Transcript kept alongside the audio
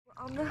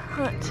On the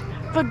hunt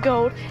for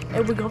gold,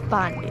 and we're gonna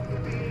find it.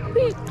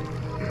 Whee!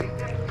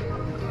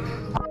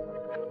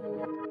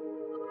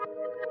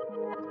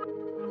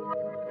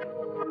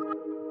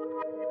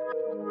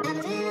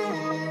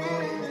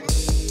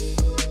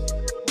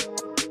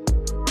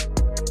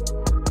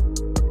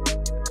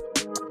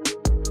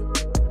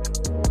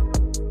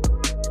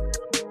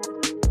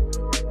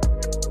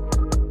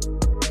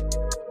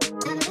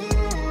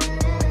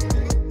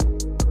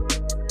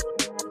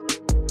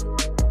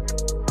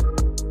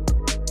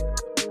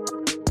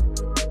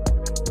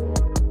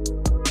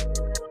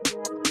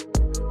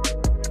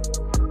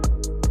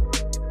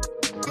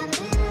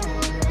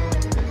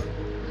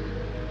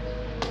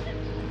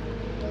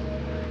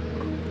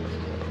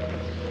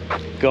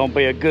 Gonna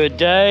be a good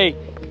day.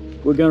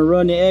 We're gonna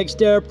run the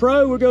Xterra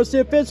Pro. We're gonna see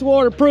if it's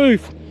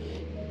waterproof.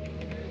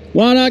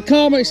 Why Not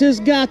Comics has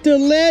got the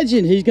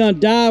Legend. He's gonna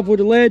dive with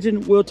the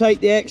Legend. We'll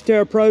take the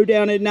Xterra Pro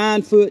down at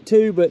 9 foot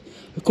too, but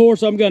of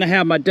course I'm gonna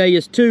have my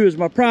Deus 2 as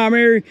my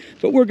primary,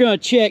 but we're gonna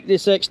check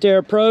this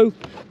Xterra Pro.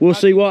 We'll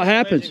see what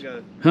happens.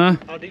 Huh?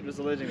 How deep does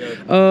the Legend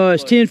go?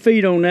 It's 10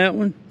 feet on that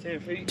one. 10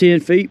 feet? 10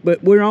 feet,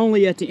 but we're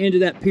only at the end of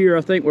that pier.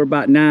 I think we're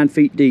about 9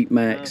 feet deep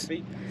max. 9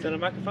 feet? Is that a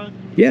microphone?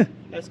 Yeah.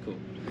 That's cool.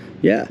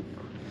 Yeah.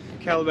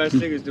 Calabash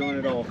Digger's doing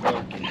it all,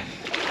 folks.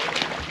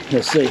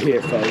 Let's see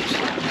here, folks.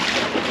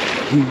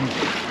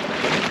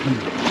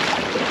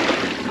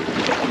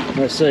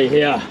 Let's see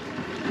here.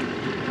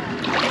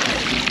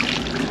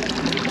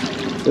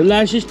 Looks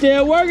like she's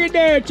still working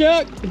there,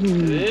 Chuck. It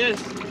is.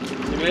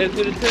 You made it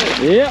to the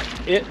test. Yep,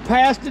 it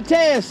passed the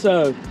test,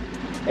 so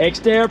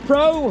Xterra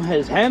Pro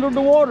has handled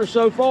the water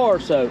so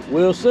far, so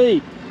we'll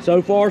see.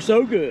 So far,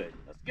 so good.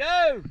 Let's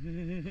go.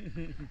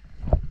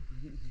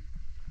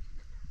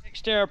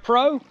 Xterra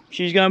Pro.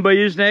 She's going to be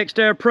using the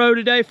Xterra Pro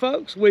today,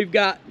 folks. We've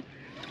got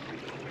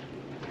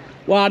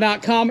Why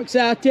Not Comics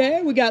out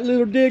there. We got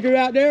Little Digger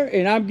out there,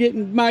 and I'm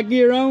getting my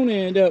gear on,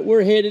 and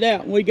we're headed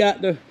out. And we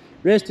got the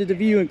rest of the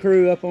viewing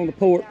crew up on the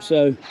port,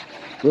 so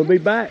we'll be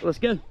back. Let's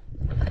go.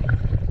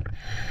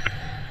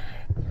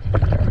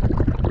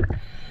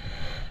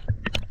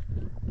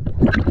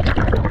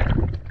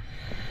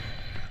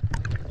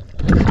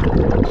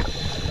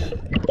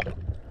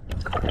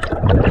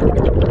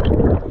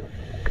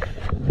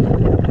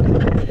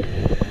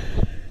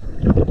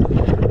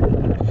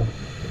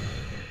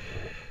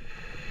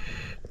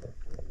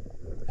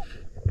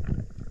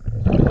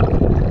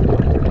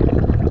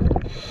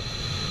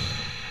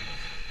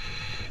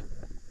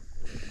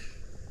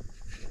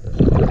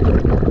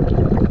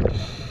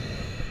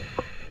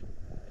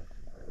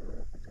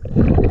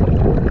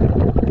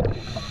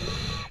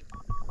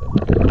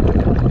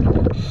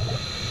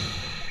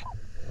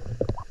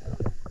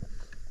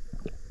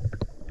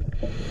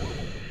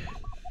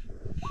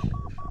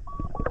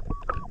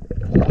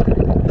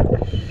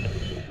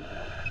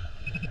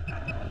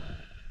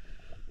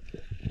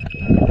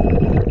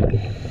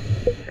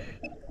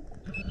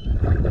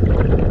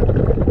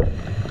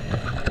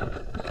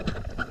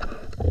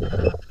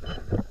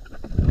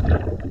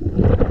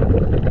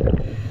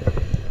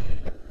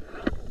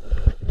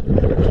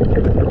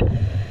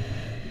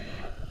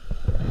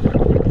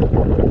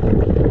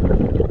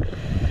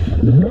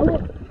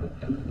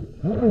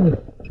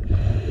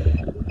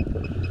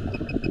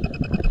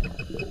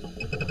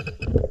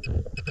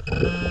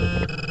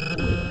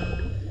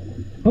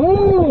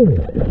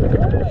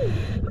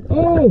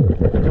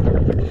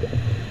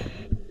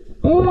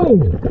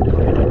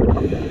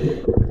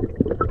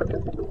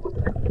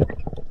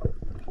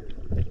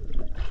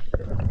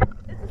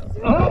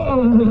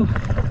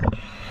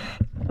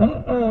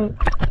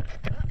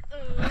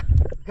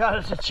 Got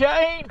us a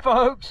chain,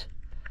 folks.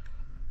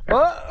 We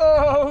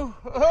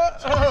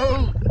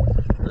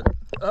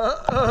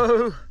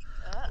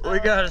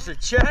got us a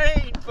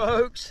chain,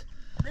 folks.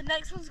 The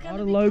next one's gonna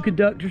be a lot of be low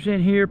conductors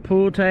in here,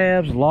 pull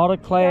tabs, a lot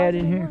of clad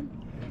in here.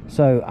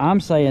 So I'm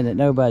saying that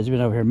nobody's been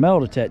over here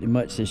metal detecting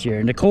much this year,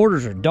 and the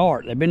quarters are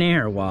dark. They've been in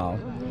here a while.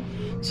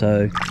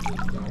 So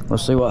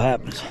let's see what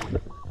happens.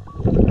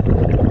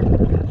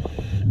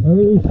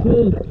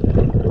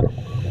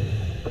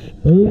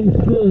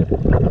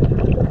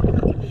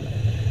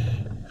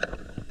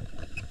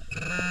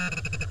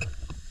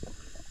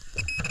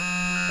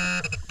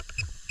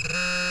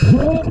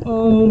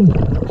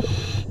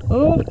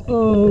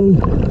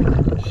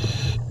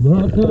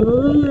 Not the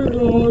earlier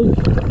noise.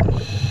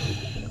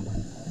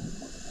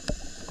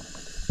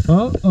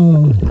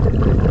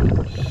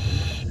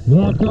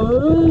 Not the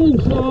early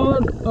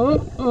shot.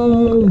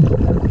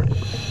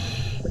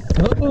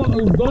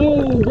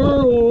 Gold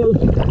girls.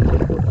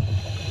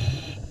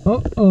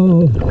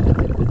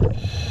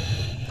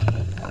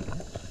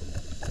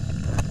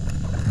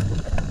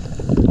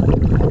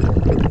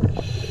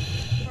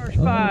 First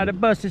fire, the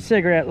busted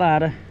cigarette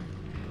lighter.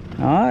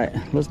 All right,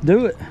 let's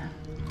do it.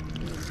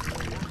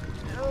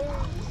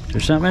 Is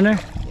there something in there?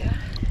 Yeah.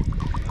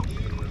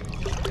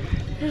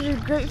 Here's your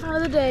great find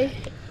of the day.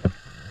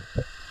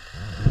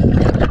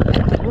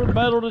 We're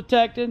metal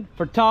detecting,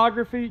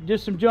 photography,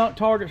 just some junk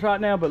targets right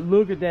now, but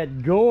look at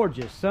that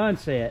gorgeous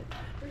sunset.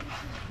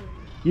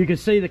 You can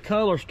see the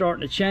color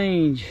starting to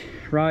change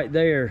right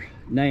there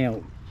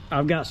now.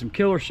 I've got some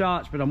killer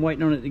shots, but I'm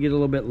waiting on it to get a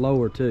little bit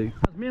lower too.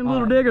 Me and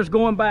Little Digger's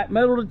going back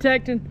metal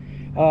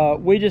detecting.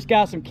 We just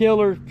got some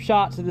killer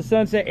shots of the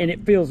sunset, and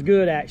it feels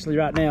good actually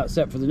right now,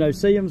 except for the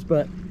no-see-ums,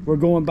 but we're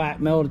going back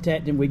metal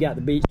detecting. We got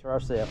the beach to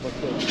ourselves.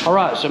 Let's go. All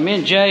right, so me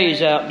and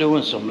Jay's out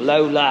doing some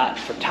low light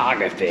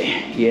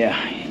photography.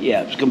 Yeah,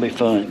 it's gonna be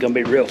fun. It's gonna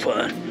be real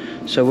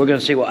fun. So we're gonna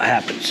see what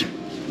happens.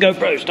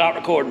 GoPro, start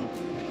recording.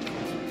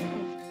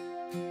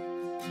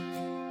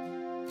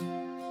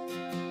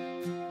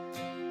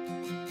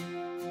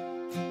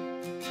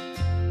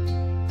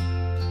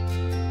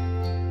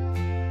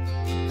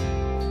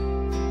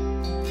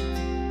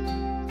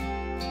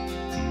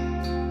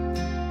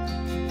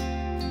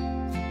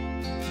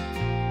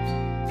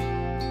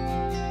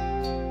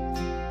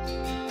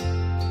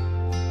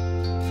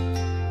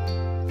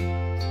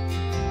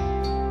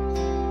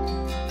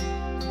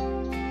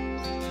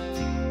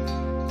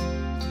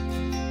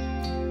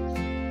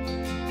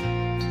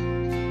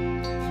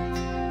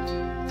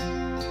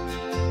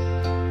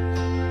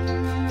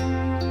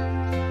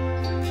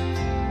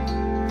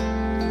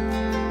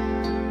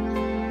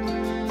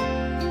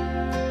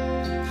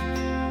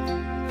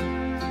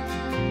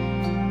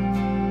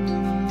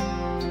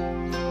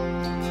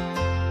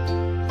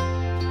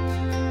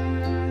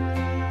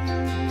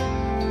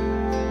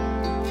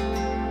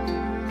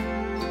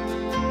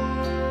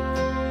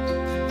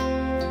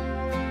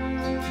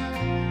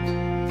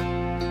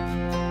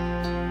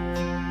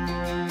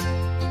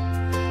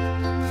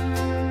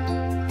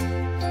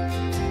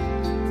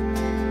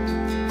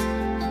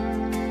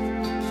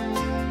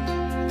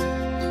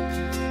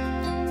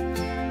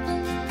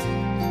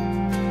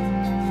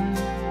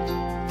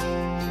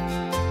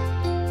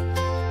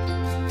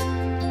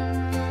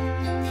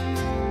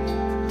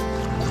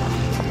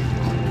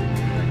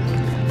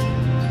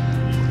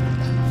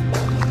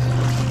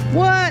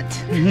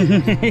 What?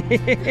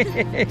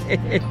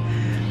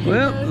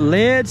 Well,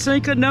 lead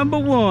sinker number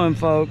one,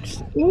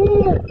 folks.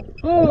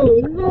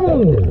 Oh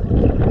no!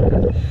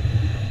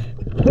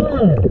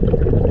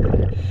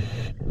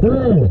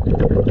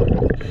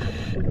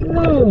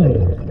 No,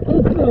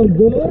 that's not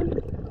good.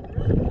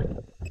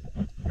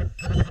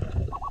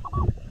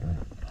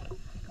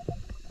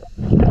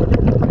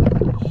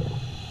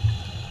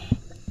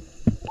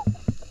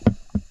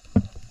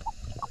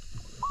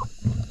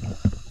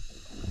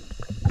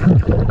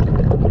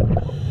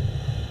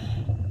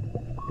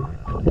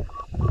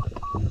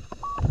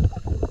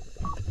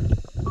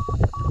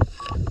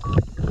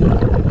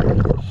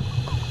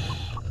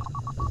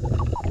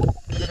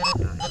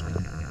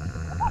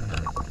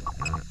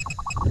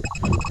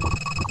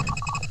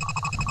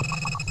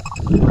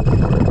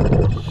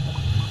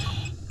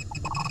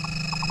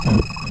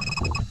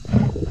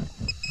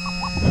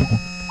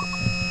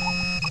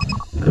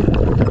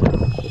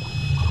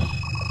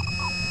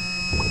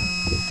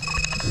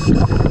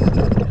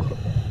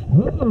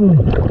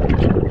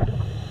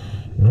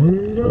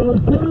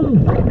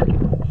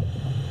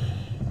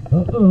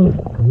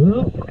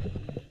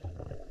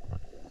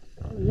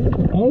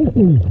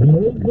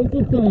 Look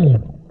at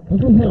that.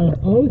 Look at how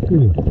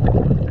oaky.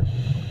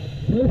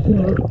 That's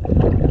it.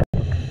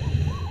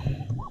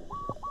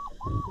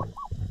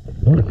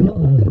 That's not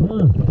like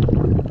that.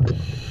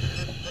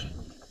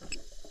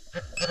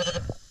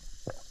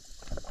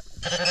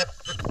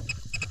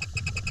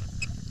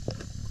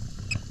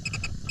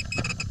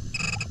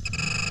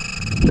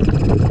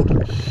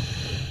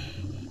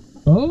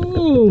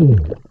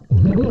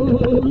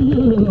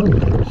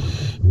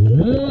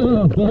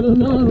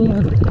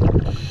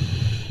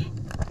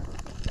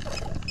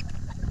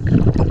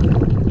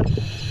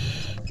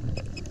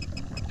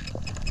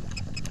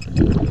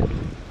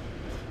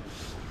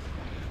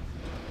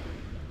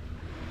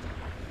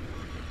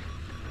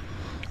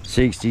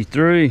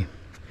 63.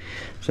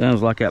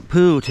 Sounds like that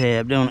pool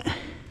tab, don't it?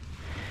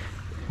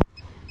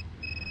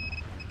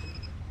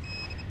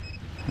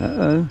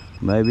 Uh-oh,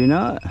 maybe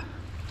not.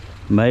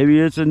 Maybe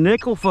it's a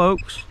nickel,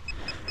 folks.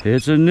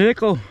 It's a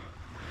nickel.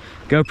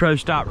 GoPro,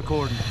 stop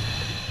recording.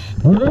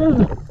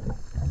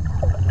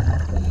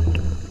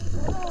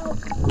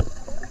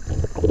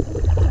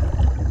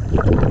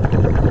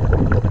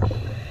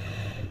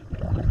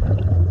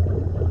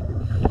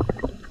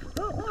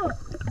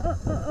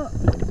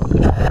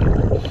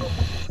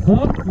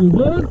 You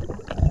good?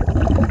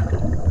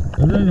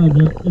 And then I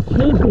get it's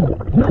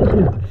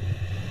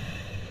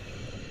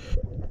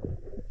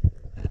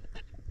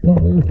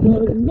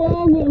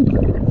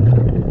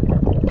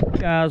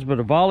Guys, but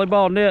a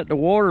volleyball net in the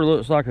water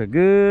looks like a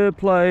good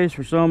place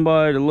for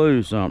somebody to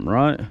lose something,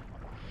 right?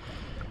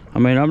 I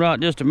mean, I'm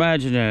not just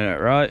imagining it,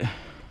 right?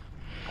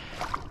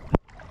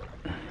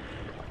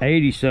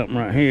 80 something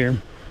right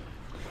here.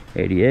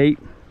 88.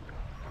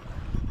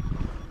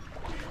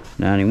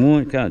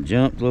 91, kind of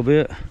jumped a little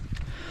bit.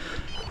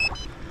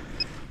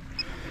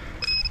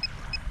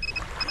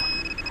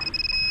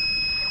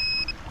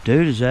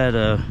 Dude, is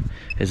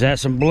that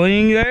some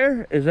bling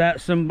there? Is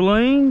that some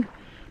bling?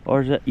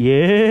 Or is that,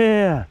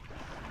 yeah.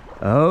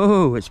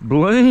 Oh, it's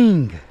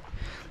bling.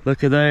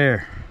 Look at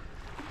there.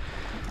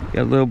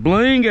 Got a little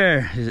bling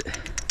there.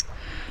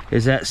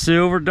 Is that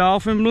silver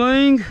dolphin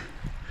bling?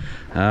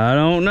 I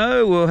don't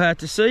know. We'll have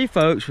to see,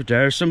 folks, but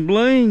there's some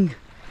bling.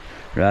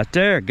 Right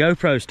there.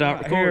 GoPro,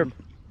 stop recording.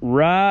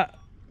 Right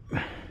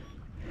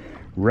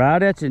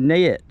at the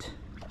net.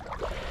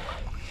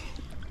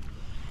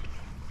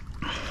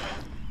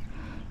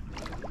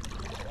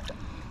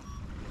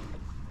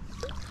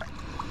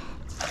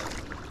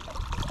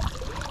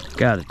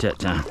 Got it that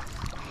time.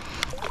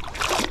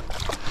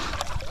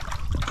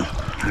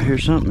 I hear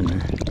something in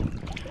there.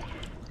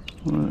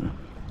 What?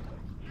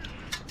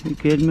 You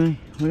kidding me?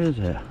 What is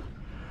that?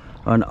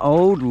 An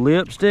old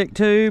lipstick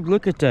tube?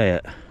 Look at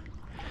that.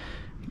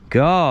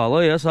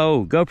 Golly, that's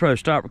old. GoPro,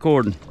 stop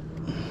recording.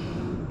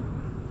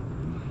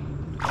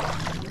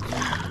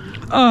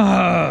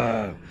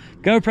 Oh,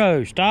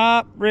 GoPro,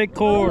 stop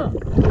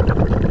recording.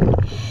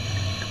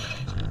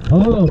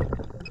 Hold on.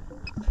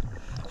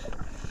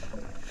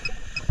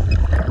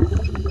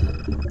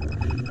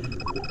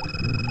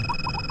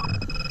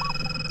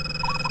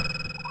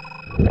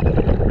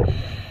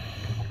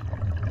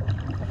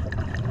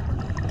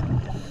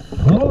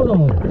 Hold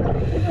on.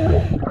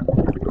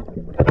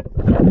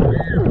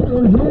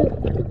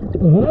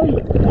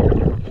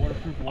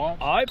 All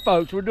right,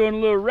 folks, we're doing a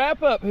little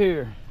wrap up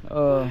here.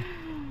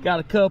 Got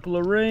a couple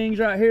of rings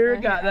right here.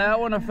 Got that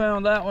one. I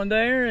found that one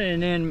there,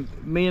 and then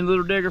me and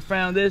Little Digger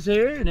found this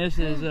here, and this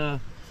is it's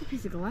a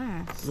piece of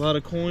glass. A lot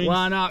of coins.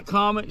 Why Not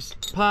Comics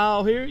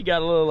pile here. You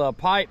got a little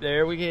pipe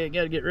there. We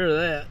got to get rid of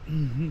that.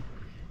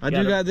 I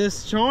got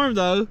this charm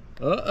though.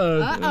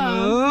 Uh-oh.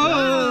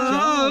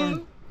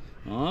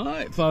 All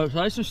right, folks,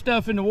 there's some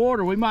stuff in the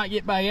water. We might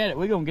get back at it.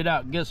 We're gonna get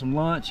out and get some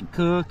lunch and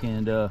cook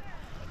and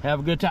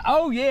have a good time.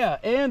 Oh yeah,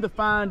 and the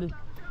find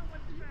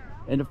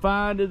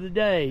of the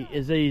day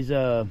is these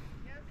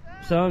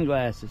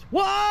sunglasses.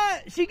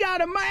 What? She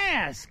got a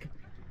mask.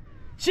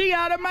 She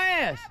got a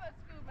mask.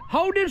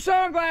 Hold them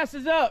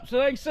sunglasses up so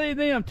they can see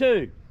them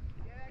too.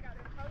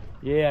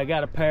 Yeah, I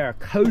got a pair of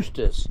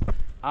Costas.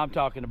 I'm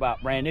talking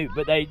about brand new,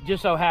 but they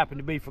just so happen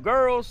to be for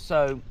girls,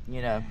 so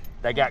you know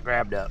they got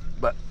grabbed up.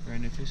 But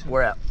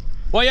we're out.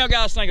 What y'all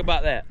guys think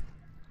about that?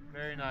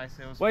 Very nice.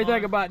 It was What do you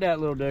think about that,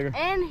 Little Digger?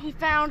 And he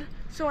found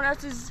someone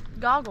else's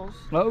goggles.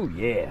 Oh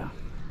yeah.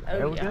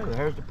 There we go.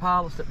 There's the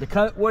pile of stuff.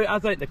 I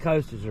think the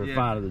Costas are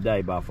fine of the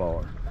day by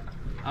far.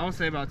 I would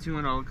say about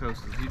 $200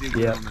 coasters. You did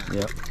good on that.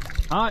 Yep.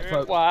 All right,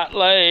 folks. White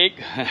Lake.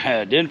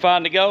 Didn't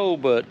find the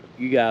gold, but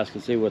you guys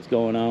can see what's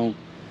going on.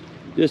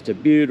 Just a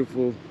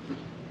beautiful,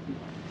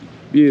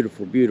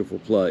 beautiful, beautiful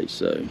place.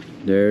 So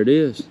there it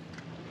is.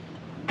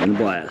 And a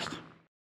blast.